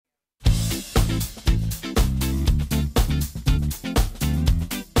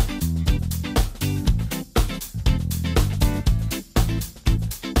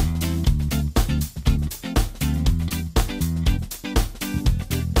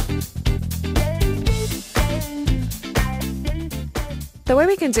The way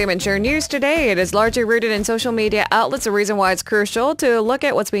we consume and share news today, it is largely rooted in social media outlets, a reason why it's crucial to look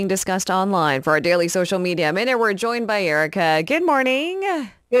at what's being discussed online. For our daily social media minute, we're joined by Erica. Good morning.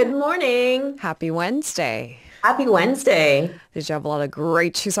 Good morning. Happy Wednesday. Happy Wednesday. Did you have a lot of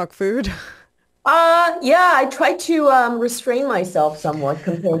great Chuseok food? Yeah, I try to restrain myself somewhat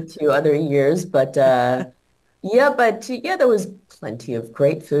compared to other years, but there was plenty of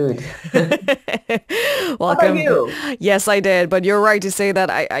great food. How about Welcome. you? Yes, I did. But you're right to say that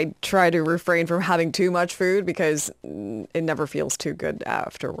I try to refrain from having too much food because it never feels too good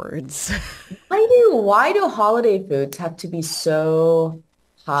afterwards. Why do holiday foods have to be so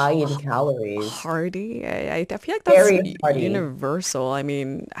high in calories? Hearty. I feel like that's Very hearty. universal. I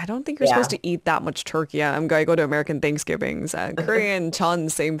mean, I don't think you're supposed Yeah. to eat that much turkey. I go to American Thanksgivings. Korean chon,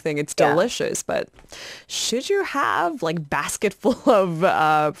 same thing. It's Yeah. delicious, but should you have like basket full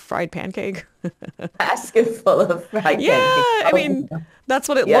of fried pancake? Basket full of fried Yeah, pancakes. I mean, that's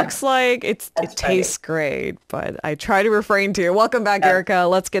what it Yeah, looks like. It that's right. tastes great, but I try to refrain to. Welcome back, Yeah, Erica.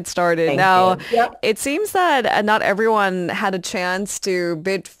 Let's get started. thank Now, you. Yep. it seems that not everyone had a chance to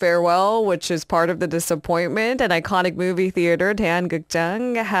bid farewell, which is part of the disappointment. An iconic movie theater,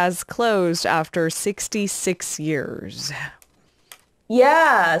 대한극장, has closed after 66 years.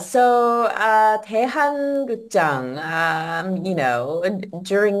 Yeah, so 대한극장,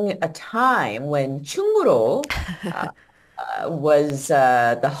 during a time when 충무로 was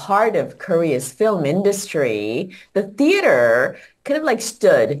the heart of Korea's film industry, the theater kind of like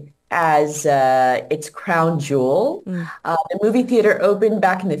stood as its crown jewel. The movie theater opened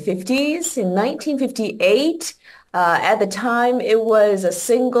back in the 50s. In 1958, at the time, it was a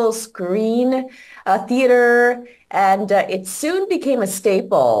single screen theater, and it soon became a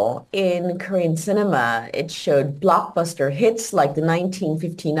staple in Korean cinema. It showed blockbuster hits like the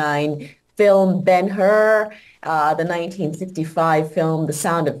 1959 film Ben-Hur, the 1965 film The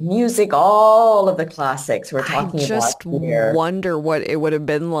Sound of Music, all of the classics we're I talking about just here. wonder what it would have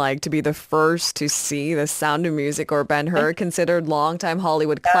been like to be the first to see The Sound of Music or Ben-Hur, considered longtime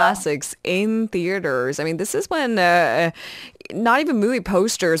Hollywood Yeah, classics in theaters. I mean, this is when not even movie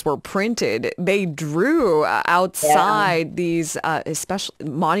posters were printed. They drew yeah, outside these special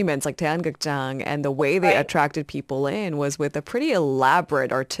monuments like Taeanggukjang, and the way they right. attracted people in was with a pretty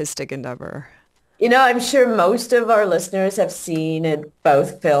elaborate artistic endeavor. I'm sure most of our listeners have seen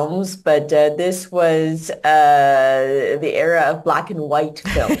both films, but this was the era of black and white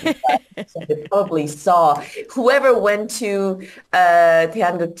films. So they probably saw whoever went to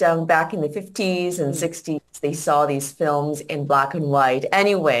Taeanggukjeong back in the 50s and 60s, they saw these films in black and white.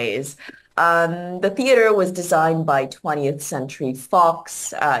 Anyways, the theater was designed by 20th Century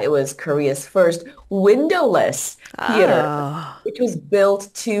Fox. It was Korea's first windowless theater, Ah, which was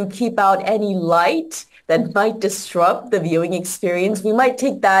built to keep out any light that might disrupt the viewing experience. We might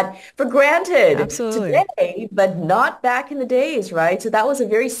take that for granted absolutely. today, but not back in the days, right? So that was a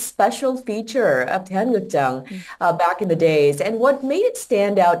very special feature of Daehangujeong back in the days. And what made it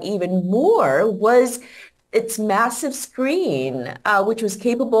stand out even more was its massive screen, which was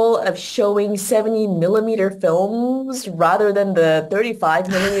capable of showing 70 millimeter films rather than the 35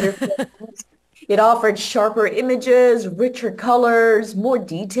 millimeter films. It offered sharper images, richer colors, more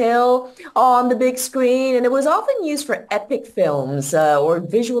detail on the big screen, and it was often used for epic films or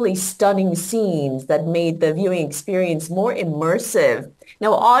visually stunning scenes that made the viewing experience more immersive.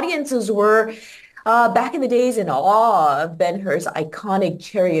 Now, audiences were back in the days in awe of Ben-Hur's iconic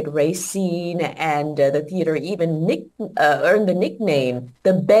chariot race scene, and the theater even earned the nickname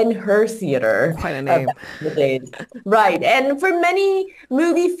the Ben-Hur Theater Quite a name. back in the days. Right. And for many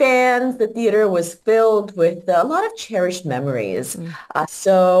movie fans, the theater was filled with a lot of cherished memories.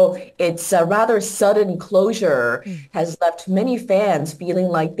 So its rather sudden closure has left many fans feeling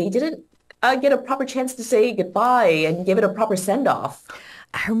like they didn't get a proper chance to say goodbye and give it a proper send-off.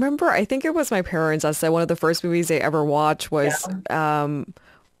 I remember, I think it was my parents that said one of the first movies they ever watched was Yeah.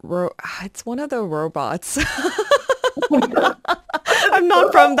 it's one of the robots. I'm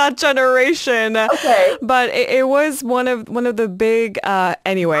not from that generation, Okay. but it was one of the big.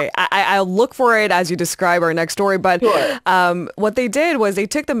 Anyway, I'll look for it as you describe our next story. But Sure. what they did was they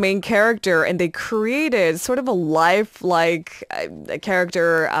took the main character and they created sort of a lifelike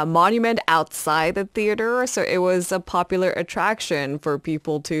character monument outside the theater. So it was a popular attraction for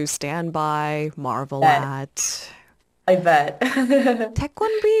people to stand by, marvel That at. I bet.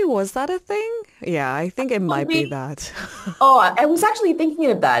 Taekwondo, was that a thing? Yeah, I think it Would might be be. that. Oh, I was actually thinking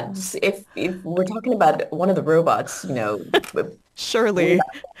of that. Just if we're talking about one of the robots, way Surely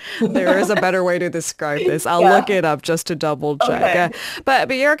there is a back. better way to describe this. I'll look Yeah. it up just to double check. Okay. But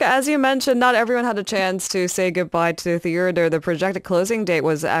Erica, as you mentioned, not everyone had a chance to say goodbye to the theater. The projected closing date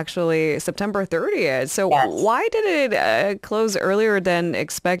was actually September 30th. So Yes. why did it close earlier than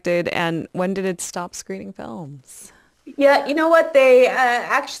expected, and when did it stop screening films? Yeah, you know what? They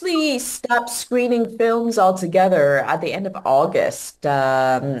actually stopped screening films altogether at the end of August.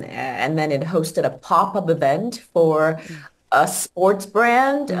 And then it hosted a pop-up event for a sports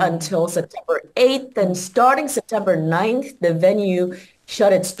brand Mm. until September 8th. And starting September 9th, the venue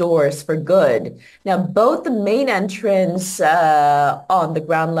shut its doors for good. Now, both the main entrance on the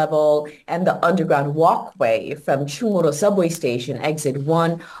ground level and the underground walkway from Chungmuro subway station, exit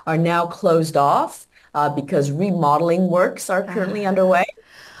 1, are now closed off because remodeling works are currently underway.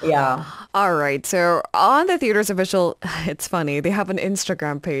 Yeah. All right. So on the theater's official, it's funny, they have an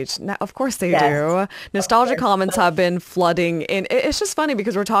Instagram page. Now, of course they Yes, do. of Nostalgia course. comments have been flooding in. It's just funny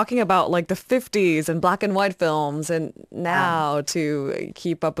because we're talking about like the 50s and black and white films, and Yeah. now to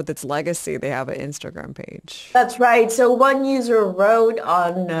keep up with its legacy, they have an Instagram page. That's right. So one user wrote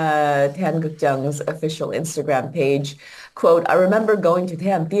on Taeangukjang's official Instagram page, quote, I remember going to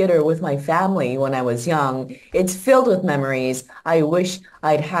Taean Theater with my family when I was young. It's filled with memories. I wish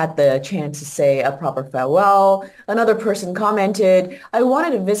I'd had the chance to say a proper farewell. Another person commented, I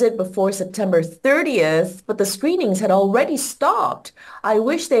wanted to visit before September 30th, but the screenings had already stopped. I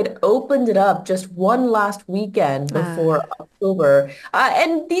wish they'd opened it up just one last weekend before October.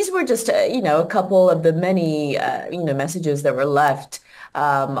 And these were just, a couple of the many, messages that were left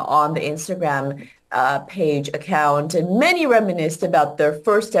on the Instagram page account. And many reminisced about their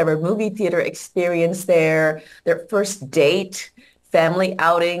first ever movie theater experience there, their first date, family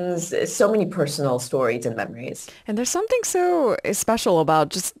outings, so many personal stories and memories. And there's something so special about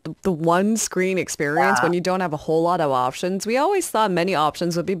just the one screen experience when Yeah. you don't have a whole lot of options. We always thought many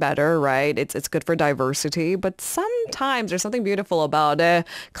options would be better, right? It's good for diversity, but sometimes there's something beautiful about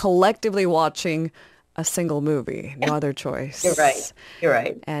collectively watching a single movie, no other You're right. choice. You're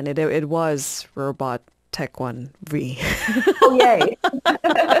right. And it was Robot Tech 1 V. Oh, yay.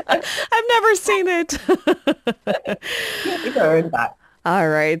 I've never seen it. We heard that. All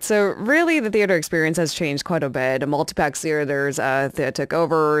right. So really the theater experience has changed quite a bit. Multiplex theaters took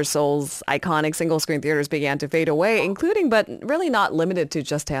over. Seoul's iconic single screen theaters began to fade away, including but really not limited to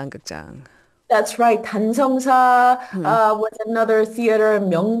just Taeangakjang. That's right. 단성사 was another theater.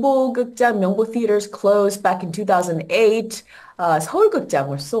 명보 Theaters closed back in 2008. 서울극장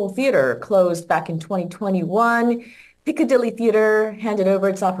or Seoul Theater closed back in 2021. Piccadilly Theater handed over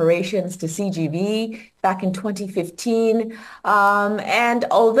its operations to CGV back in 2015. And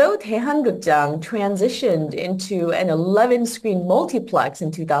although Daehan극장 transitioned into an 11-screen multiplex in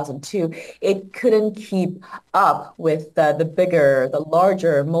 2002, it couldn't keep up with the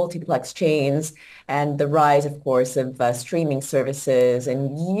larger multiplex chains and the rise, of course, of streaming services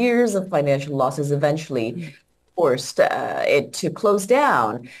and years of financial losses eventually forced it to close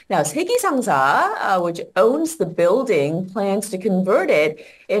down. Now, 세기상사, which owns the building, plans to convert it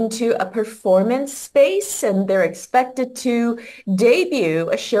into a performance space, and they're expected to debut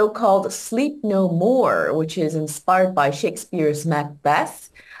a show called Sleep No More, which is inspired by Shakespeare's Macbeth.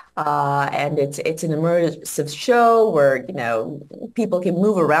 And it's an immersive show where, people can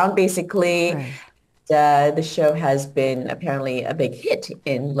move around basically. Right. The show has been apparently a big hit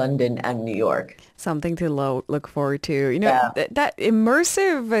in London and New York. Something to look forward to. Yeah. That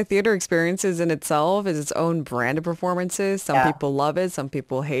immersive theater experiences in itself is its own brand of performances. Some Yeah. people love it, some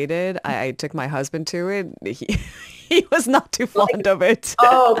people hate it. I took my husband to it. He was not too Like, fond of it.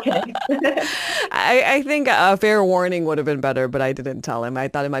 oh, okay. I think a fair warning would have been better, but I didn't tell him. I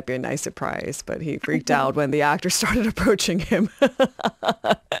thought it might be a nice surprise, but he freaked out when the actor started approaching him.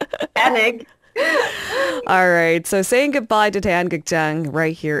 Panic. All right, so saying goodbye to Taeangakjang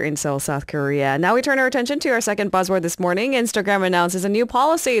right here in Seoul, South Korea. Now we turn our attention to our second buzzword this morning. Instagram announces a new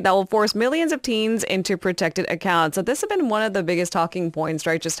policy that will force millions of teens into protected accounts. So this has been one of the biggest talking points,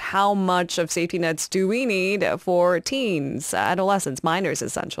 right? Just how much of safety nets do we need for teens, adolescents, minors,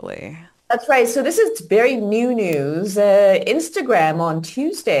 essentially? That's right. So this is very new news. Instagram on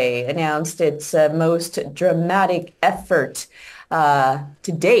Tuesday announced its most dramatic effort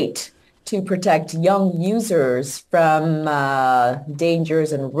to date to protect young users from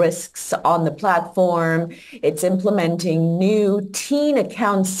dangers and risks on the platform. It's implementing new teen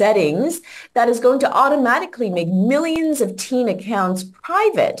account settings that is going to automatically make millions of teen accounts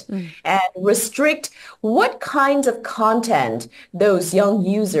private and restrict what kinds of content those young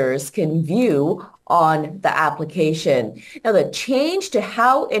users can view on the application. Now, the change to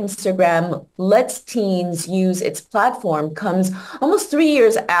how Instagram lets teens use its platform comes almost 3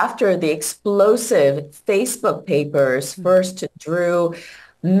 years after the explosive Facebook papers first drew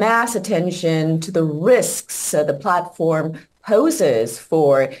mass attention to the risks the platform poses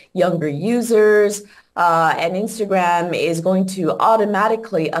for younger users. And Instagram is going to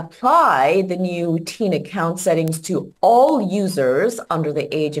automatically apply the new teen account settings to all users under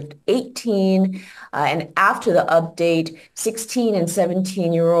the age of 18. And after the update, 16 and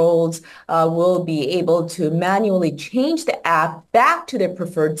 17-year-olds will be able to manually change the app back to their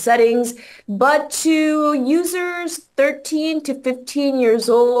preferred settings. But to users 13 to 15 years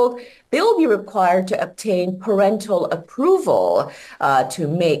old, they'll be required to obtain parental approval to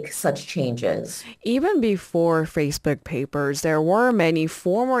make such changes. Even before Facebook papers, there were many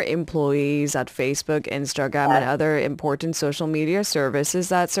former employees at Facebook, Instagram, and other important social media services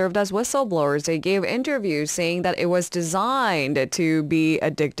that served as whistleblowers. They gave interviews saying that it was designed to be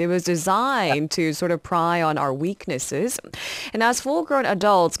addictive. It was designed to sort of pry on our weaknesses. And as full-grown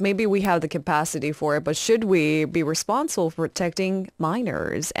adults, maybe we have the capacity for it, but should we be responsible for protecting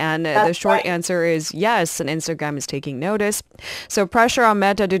minors? And the short answer is yes, and Instagram is taking notice. So pressure on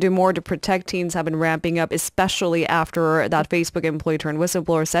Meta to do more to protect teens have been ramping up, especially after that Facebook employee turned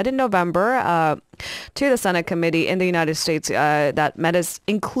whistleblower said in November to the Senate committee in the United States that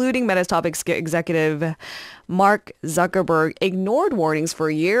including Meta's top executive Mark Zuckerberg ignored warnings for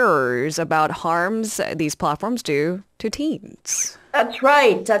years about harms these platforms do to teens. That's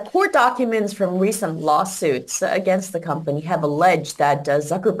right. Court documents from recent lawsuits against the company have alleged that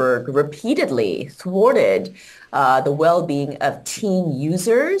Zuckerberg repeatedly thwarted the well-being of teen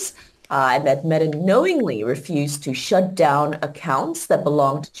users and that Meta knowingly refused to shut down accounts that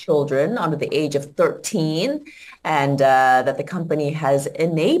belong to children under the age of 13, and that the company has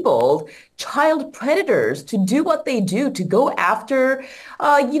enabled child predators to do what they do, to go after,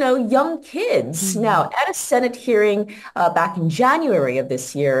 young kids. Now, at a Senate hearing back in January of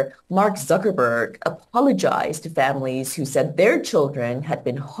this year, Mark Zuckerberg apologized to families who said their children had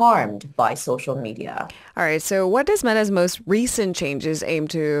been harmed by social media. All right, so what does Meta's most recent changes aim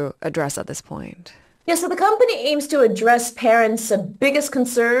to address at this point? Yeah, so the company aims to address parents' biggest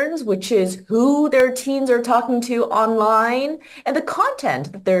concerns, which is who their teens are talking to online and the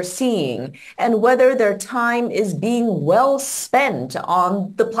content that they're seeing and whether their time is being well spent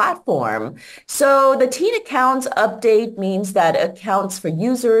on the platform. So the teen accounts update means that accounts for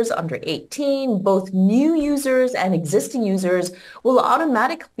users under 18, both new users and existing users, will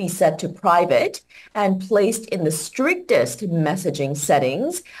automatically be set to private and placed in the strictest messaging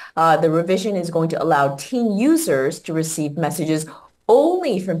settings. The revision is going to allow teen users to receive messages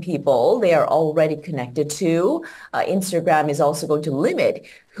only from people they are already connected to. Instagram is also going to limit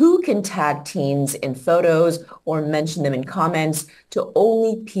who can tag teens in photos or mention them in comments to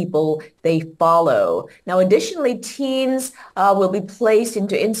only people they follow. Now, additionally, teens will be placed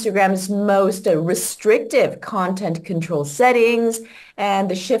into Instagram's most restrictive content control settings,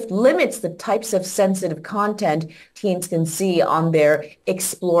 and the shift limits the types of sensitive content teens can see on their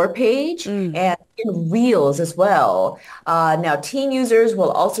Explore page and in Reels as well. Now, teen users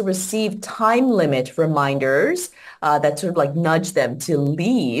will also receive time limit reminders that sort of like nudge them to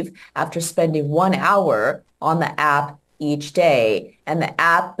leave after spending 1 hour on the app each day. And the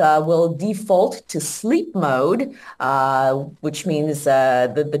app will default to sleep mode, which means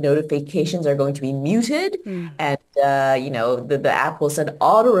the notifications are going to be muted. And, the app will send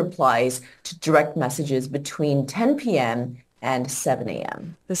auto replies to direct messages between 10 p.m. and 7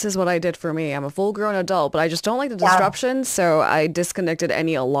 a.m. This is what I did for me. I'm a full-grown adult, but I just don't like the disruptions, so I disconnected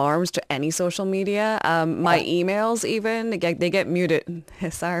any alarms to any social media. My emails even, they get muted,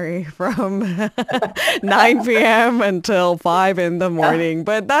 sorry, from 9 p.m. until 5 in the morning.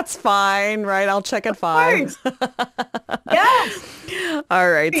 But that's fine, right? I'll check at 5. Yes. All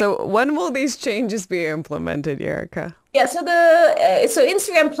right. So when will these changes be implemented, Erica? Yeah, so so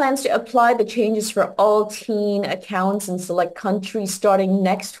Instagram plans to apply the changes for all teen accounts in select countries starting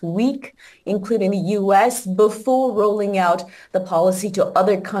next week, including the U.S., before rolling out the policy to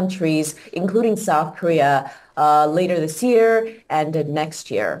other countries, including South Korea, later this year and next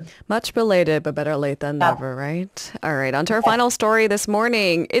year. Much belated, but better late than never, right? All right, on to our final story this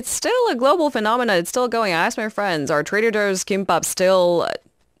morning. It's still a global phenomenon. It's still going. I asked my friends, are Trader Joe's kimbap still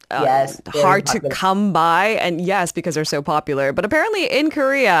Yes, very hard to popular. come by. And yes, because they're so popular. But apparently in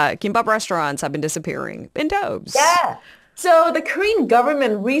Korea, kimbap restaurants have been disappearing in droves. Yeah. So the Korean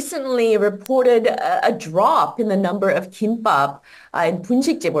government recently reported a drop in the number of kimbap and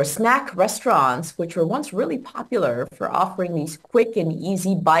분식집 or snack restaurants, which were once really popular for offering these quick and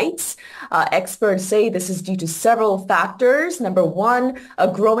easy bites. Experts say this is due to several factors. Number one, a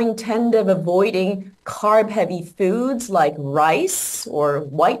growing trend of avoiding carb-heavy foods like rice or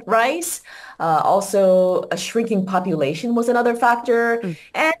white rice. Also, a shrinking population was another factor.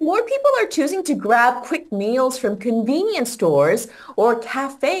 And more people are choosing to grab quick meals from convenience stores or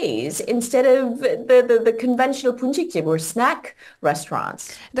cafes instead of the conventional 분식집 or snack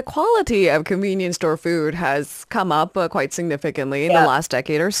restaurants. The quality of convenience store food has come up quite significantly in the Yeah. last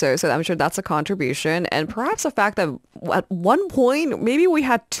decade or so. So I'm sure that's a contribution. And perhaps the fact that at one point, maybe we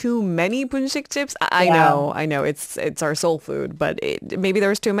had too many bunjik chips. Yeah. I know, it's our soul food, but maybe there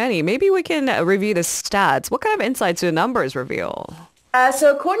was too many. Maybe we can review the stats. What kind of insights do the numbers reveal?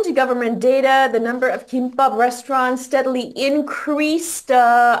 So according to government data, the number of kimbap restaurants steadily increased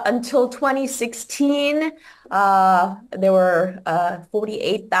until 2016. There were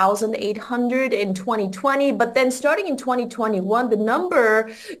 48,800 in 2020, but then starting in 2021, the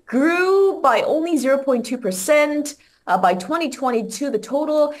number grew by only 0.2%. By 2022, the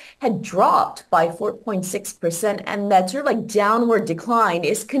total had dropped by 4.6%, and that sort of like downward decline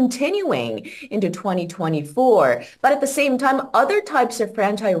is continuing into 2024. But at the same time, other types of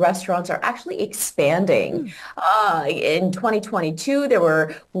franchise restaurants are actually expanding. In 2022, there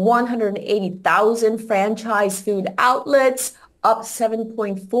were 180,000 franchise food outlets, up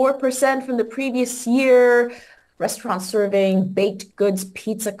 7.4% from the previous year. Restaurants serving baked goods,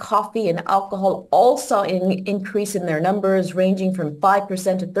 pizza, coffee, and alcohol all saw an increase in their numbers, ranging from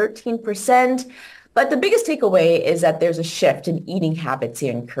 5% to 13%. But the biggest takeaway is that there's a shift in eating habits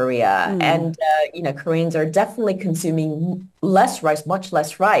here in Korea. And, Koreans are definitely consuming less rice, much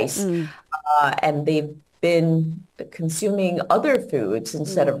less rice. And they've been consuming other foods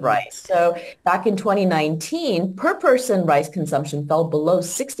instead of rice. So back in 2019, per person rice consumption fell below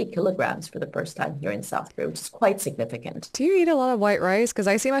 60 kilograms for the first time here in South Korea, which is quite significant. Do you eat a lot of white rice? Because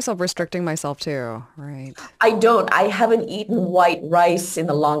I see myself restricting myself too. Right. I don't. I haven't eaten white rice in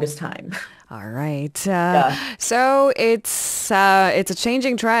the longest time. All right. Yeah. So it's a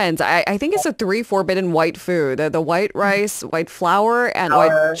changing trend. I think it's the three forbidden white food: the white rice, white flour, and white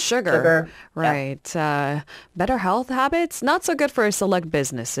Flour, sugar. sugar. Yeah. Right. Better health habits, not so good for select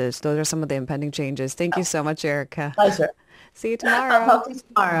businesses. Those are some of the impending changes. Thank you so much, Erica. Pleasure. See you I'll tomorrow. talk to you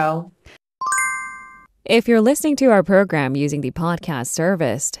tomorrow. If you're listening to our program using the podcast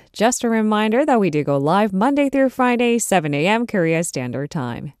service, just a reminder that we do go live Monday through Friday, 7 a.m. Korea Standard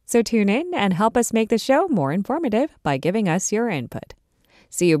Time. So tune in and help us make the show more informative by giving us your input.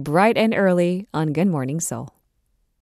 See you bright and early on Good Morning Seoul.